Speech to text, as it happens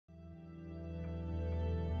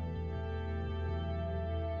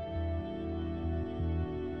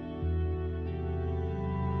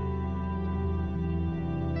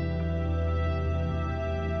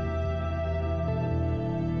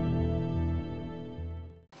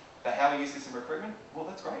But how we use this in recruitment? Well,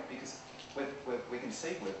 that's great because we can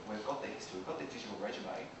see we've got the history, we've got the digital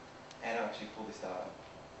resume, and I actually pull this data.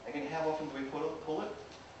 Again, how often do we pull it?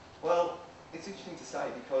 Well, it's interesting to say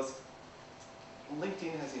because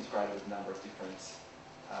LinkedIn has integrated with a number of different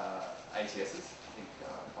ATSs. I think,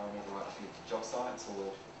 if I remember right, I think job sites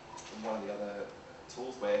or one of the other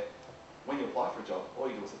tools where when you apply for a job, all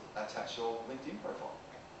you do is attach your LinkedIn profile.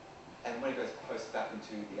 And when it goes posted back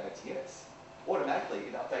into the ATS, automatically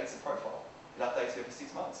it updates the profile. It updates every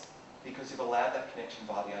 6 months because you've allowed that connection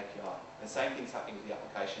via the API. The same thing's happening with the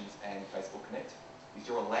applications and Facebook Connect, is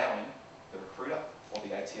you're allowing the recruiter or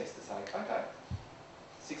the ATS to say, okay,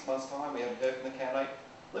 6 months time, we haven't heard from the candidate,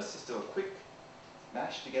 let's just do a quick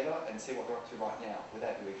mash together and see what they're up to right now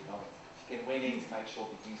without you even knowing. Again, we need to make sure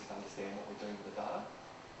that users understand what we're doing with the data,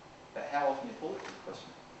 but how often you pull it is the question.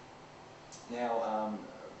 Now,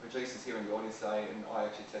 producers here in the audience today, and I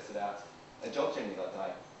actually tested out a job gen the other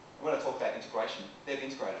day. And when I talk about integration, they've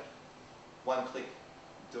integrated. One click,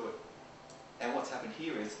 do it. And what's happened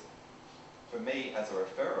here is, for me as a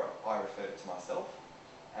referrer, I referred it to myself,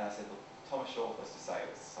 and I said, look, Thomas Shaw, let's just say it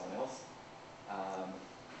was someone else.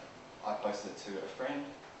 I posted it to a friend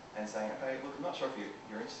and saying, okay, look, I'm not sure if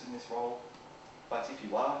you're interested in this role, but if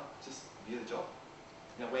you are, just view the job.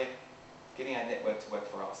 You know, we're getting our network to work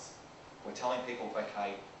for us. We're telling people,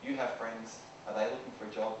 okay, you have friends, are they looking for a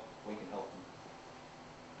job? We can help them.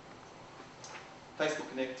 Facebook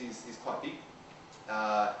Connect is quite big,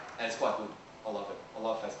 and it's quite good. I love it. I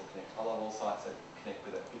love Facebook Connect. I love all sites that connect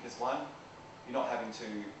with it because one, you're not having to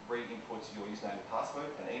re-input your username and password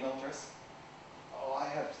and email address. Oh,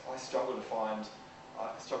 I struggle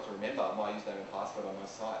to remember my username and password on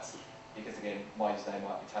most sites because again, my username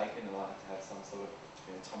might be taken and I have to have some sort of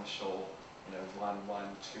Thomas Shaw,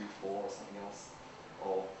 1124 or something else.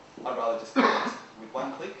 Or I'd rather just do it with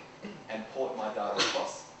one click and port my data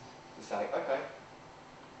across to say, okay,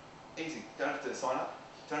 easy. Don't have to sign up.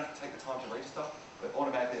 Don't have to take the time to register, but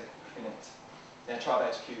automatically connect. Now,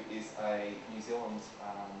 Tribe HQ is a New Zealand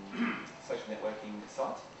social networking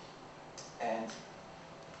site, and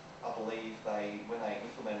I believe when they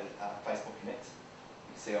implemented Facebook Connect,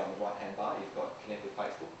 you can see on the right-hand bar, you've got Connect with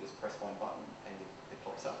Facebook. Just press one button and it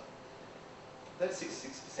pops up. That's a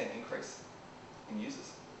 66% increase in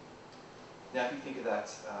users. Now, if you think of that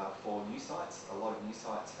for new sites, a lot of new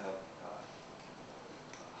sites have a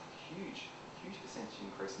huge percentage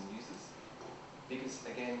increase in users because,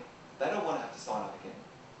 again, they don't want to have to sign up again.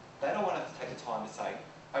 They don't want to have to take the time to say,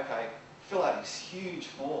 okay, fill out this huge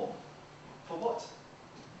form. For what?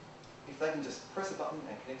 If they can just press a button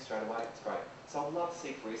and connect straight away, it's great. So I'd love to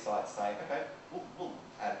see career sites say, okay, we'll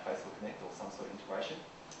add Facebook Connect or some sort of integration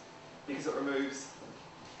because it removes,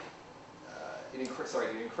 it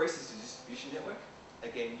increases the distribution network.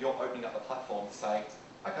 Again, you're opening up the platform to say,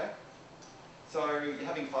 okay, so you're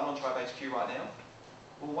having fun on Tribe HQ right now.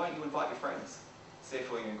 Well, why don't you invite your friends? So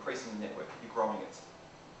therefore, you're increasing the network, you're growing it.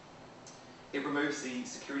 It removes the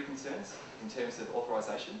security concerns in terms of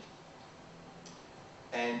authorization.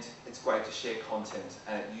 And it's great to share content,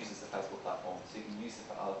 and it uses the Facebook platform, so you can use it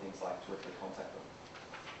for other things like directly contact them.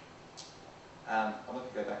 I'm not going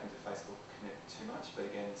to go back into Facebook Connect too much, but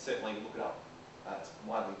again, certainly look it up. It's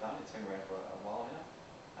widely done, it's been around for a while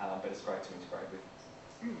now, but it's great to integrate with.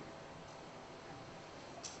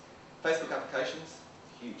 Facebook applications,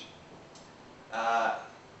 huge.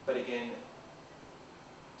 But again,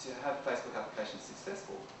 to have Facebook applications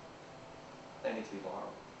successful, they need to be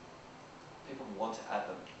viral. People want to add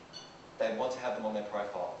them. They want to have them on their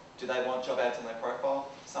profile. Do they want job ads on their profile?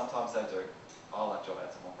 Sometimes they do. I like job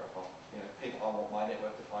ads on my profile. I want my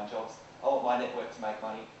network to find jobs. I want my network to make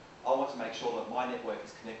money. I want to make sure that my network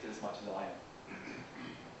is connected as much as I am.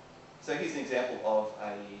 So here's an example of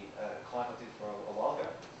a client I did for a while ago.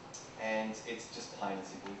 And it's just plain and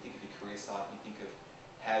simple. You think of your career site, you think of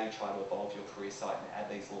how you try to evolve your career site and add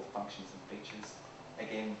these little functions and features.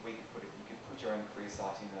 Again, you could put your own career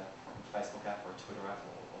site in a Facebook app or a Twitter app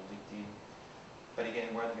or LinkedIn. But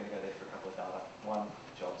again, we're only going to go there for a couple of data. One,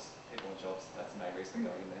 jobs. People want jobs. That's the main reason we're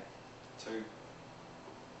going in there. Two,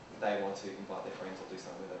 they want to invite their friends or do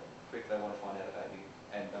something with it. Quick, they want to find out about you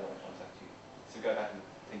and they want to contact you. So go back to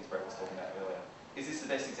things Brett was talking about earlier. Is this the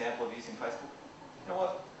best example of using Facebook? You know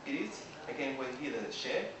what? It is. Again, we're here to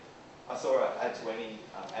share. I saw Add to Any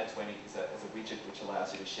is a widget which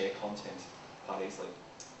allows you to share content quite easily.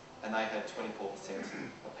 And they had 24%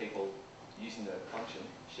 of people using the function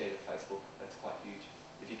shared to Facebook. That's quite huge.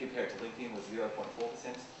 If you compare it to LinkedIn, it was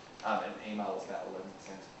 0.4%, and email was about 11%.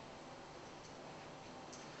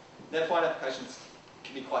 Notified applications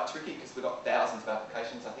can be quite tricky because we've got thousands of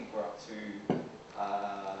applications. I think we're up to,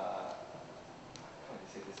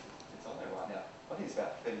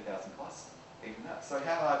 30,000 plus, even that. So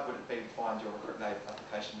how hard would it be to find your Recruitment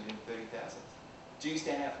application within 30,000? Do you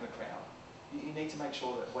stand out from the crowd? You need to make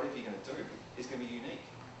sure that whatever you're going to do is going to be unique.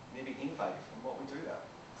 You need to be innovative in what we do that.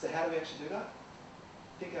 So how do we actually do that?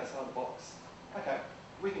 Think outside the box. Okay,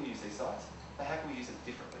 we can use these sites, but how can we use it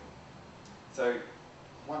differently? So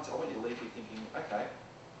once I want you to leave you thinking, okay,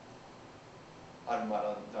 I might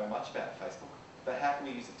not know much about Facebook, but how can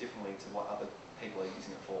we use it differently to what other people are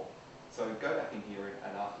using it for? So go back in here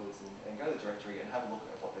and afterwards and go to the directory and have a look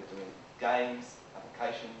at what they're doing. Games,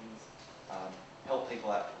 applications, help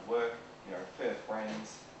people out for work, refer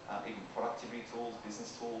friends, even productivity tools,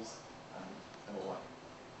 business tools, and all that.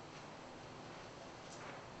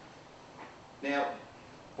 Now,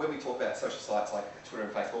 when we talk about social sites like Twitter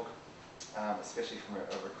and Facebook, especially from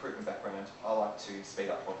a recruitment background, I like to speed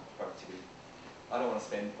up productivity. I don't want to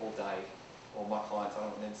spend all day, or my clients, I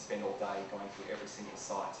don't want them to spend all day going through every single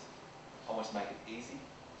site. I want to make it easy,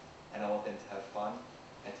 and I want them to have fun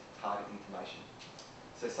and to target the information.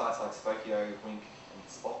 So sites like Spokio, Wink, and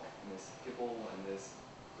Spock, and there's Pipple, and there's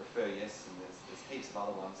Refer Yes, and there's heaps of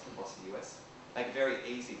other ones across the US, make it very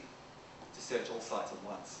easy to search all sites at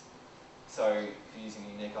once. So if you're using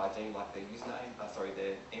a unique ID like their username,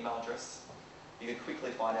 their email address, you can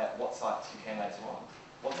quickly find out what sites your candidates are on,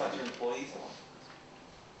 what sites your employees are on.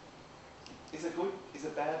 Is it good? Is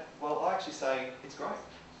it bad? Well, I actually say it's great.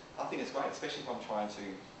 I think it's great, especially if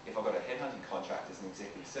I've got a headhunting contract as an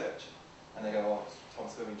executive search, and they go, oh,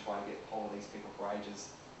 Thomas, we've been trying to get hold of these people for ages.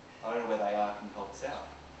 I don't know where they are, can you help us out?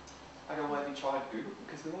 I go, well, have you tried Google?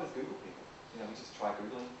 Because we always Google people. We just try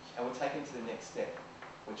Googling, and we're taking it to the next step.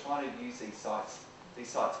 We're trying to use these sites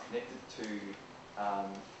connected to,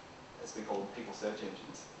 as we call them, people search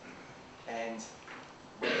engines. And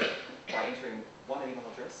by entering one email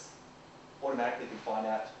address, automatically can find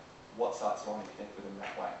out what sites are on and connect with them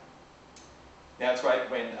that way. Now it's great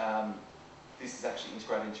when this is actually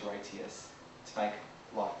integrated into your ATS to make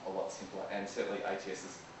life a lot simpler, and certainly ATS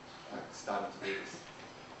is starting to do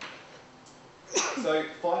this. So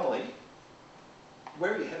finally,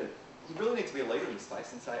 where are you headed? You really need to be a leader in this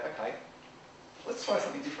space and say, okay, let's try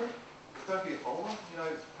something different. Don't be a follower.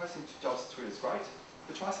 Posting jobs to Twitter is great,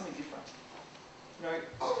 but try something different.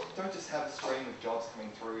 Don't just have a stream of jobs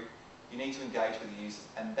coming through. You need to engage with the users,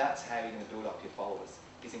 and that's how you're going to build up your followers,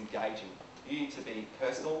 is engaging. You need to be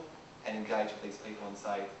personal and engage with these people and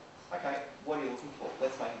say, okay, what are you looking for?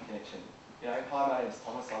 Let's make a connection. Hi, my name is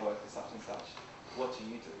Thomas, I work for such and such. What do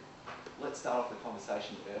you do? Let's start off the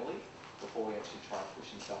conversation early before we actually try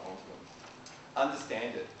pushing stuff onto them.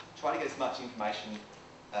 Understand it. Try to get as much information,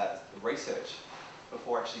 research,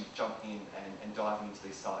 before actually jumping in and diving into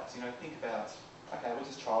these sites. Think about, okay, we'll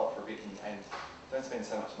just trial it for a bit and don't spend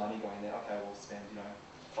so much money going there. Okay, we'll spend,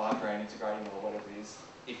 $5 grand integrating or whatever it is,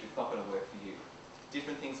 if it's not going to work for you.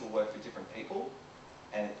 Different things will work for different people,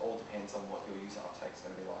 and it all depends on what your user uptake is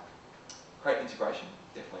going to be like. Create integration,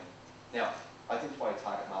 definitely. Now, identify your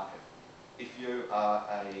target market. If you are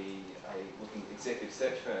a looking executive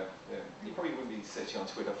search firm, you probably wouldn't be searching on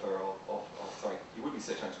Twitter you would be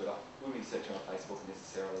searching on Twitter, you wouldn't be searching on Facebook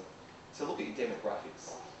necessarily. So look at your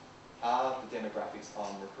demographics. Are the demographics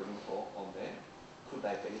I'm recruiting for on there? Could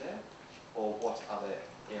they be there? Or what other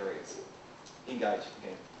areas? Engage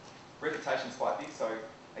again. Reputation's quite big, so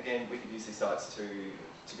again, we could use these sites to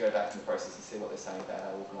go back in the process and see what they're saying about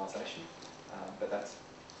our organisation, but that's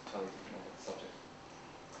totally different subject.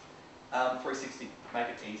 360, make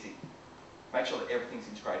it easy. Make sure that everything's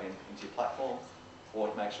integrated into your platform,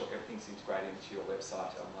 or make sure everything's integrated into your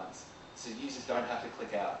website at once. So users don't have to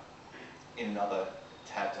click out in another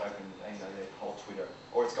tab to open their whole Twitter,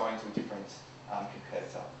 or it's going to a different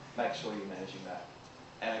competitor. Make sure you're managing that.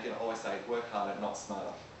 And again, I always say, work harder, not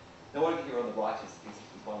smarter. Now what I get here on the right is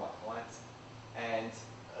one of my clients, and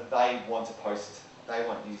they want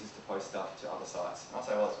users to post stuff to other sites. And I'll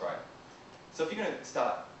say, well, that's great. So if you're going to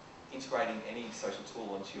start integrating any social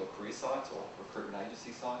tool onto your career site or recruitment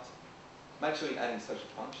agency site, make sure you're adding social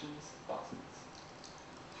functions, buttons,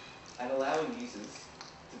 and allowing users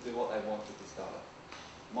to do what they want with this data.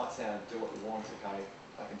 It might sound, do what you want, okay,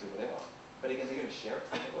 I can do whatever. But again, they're going to share it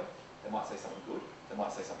to the network. They might say something good, they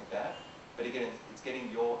might say something bad, but again, it's getting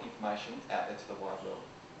your information out there to the wide world.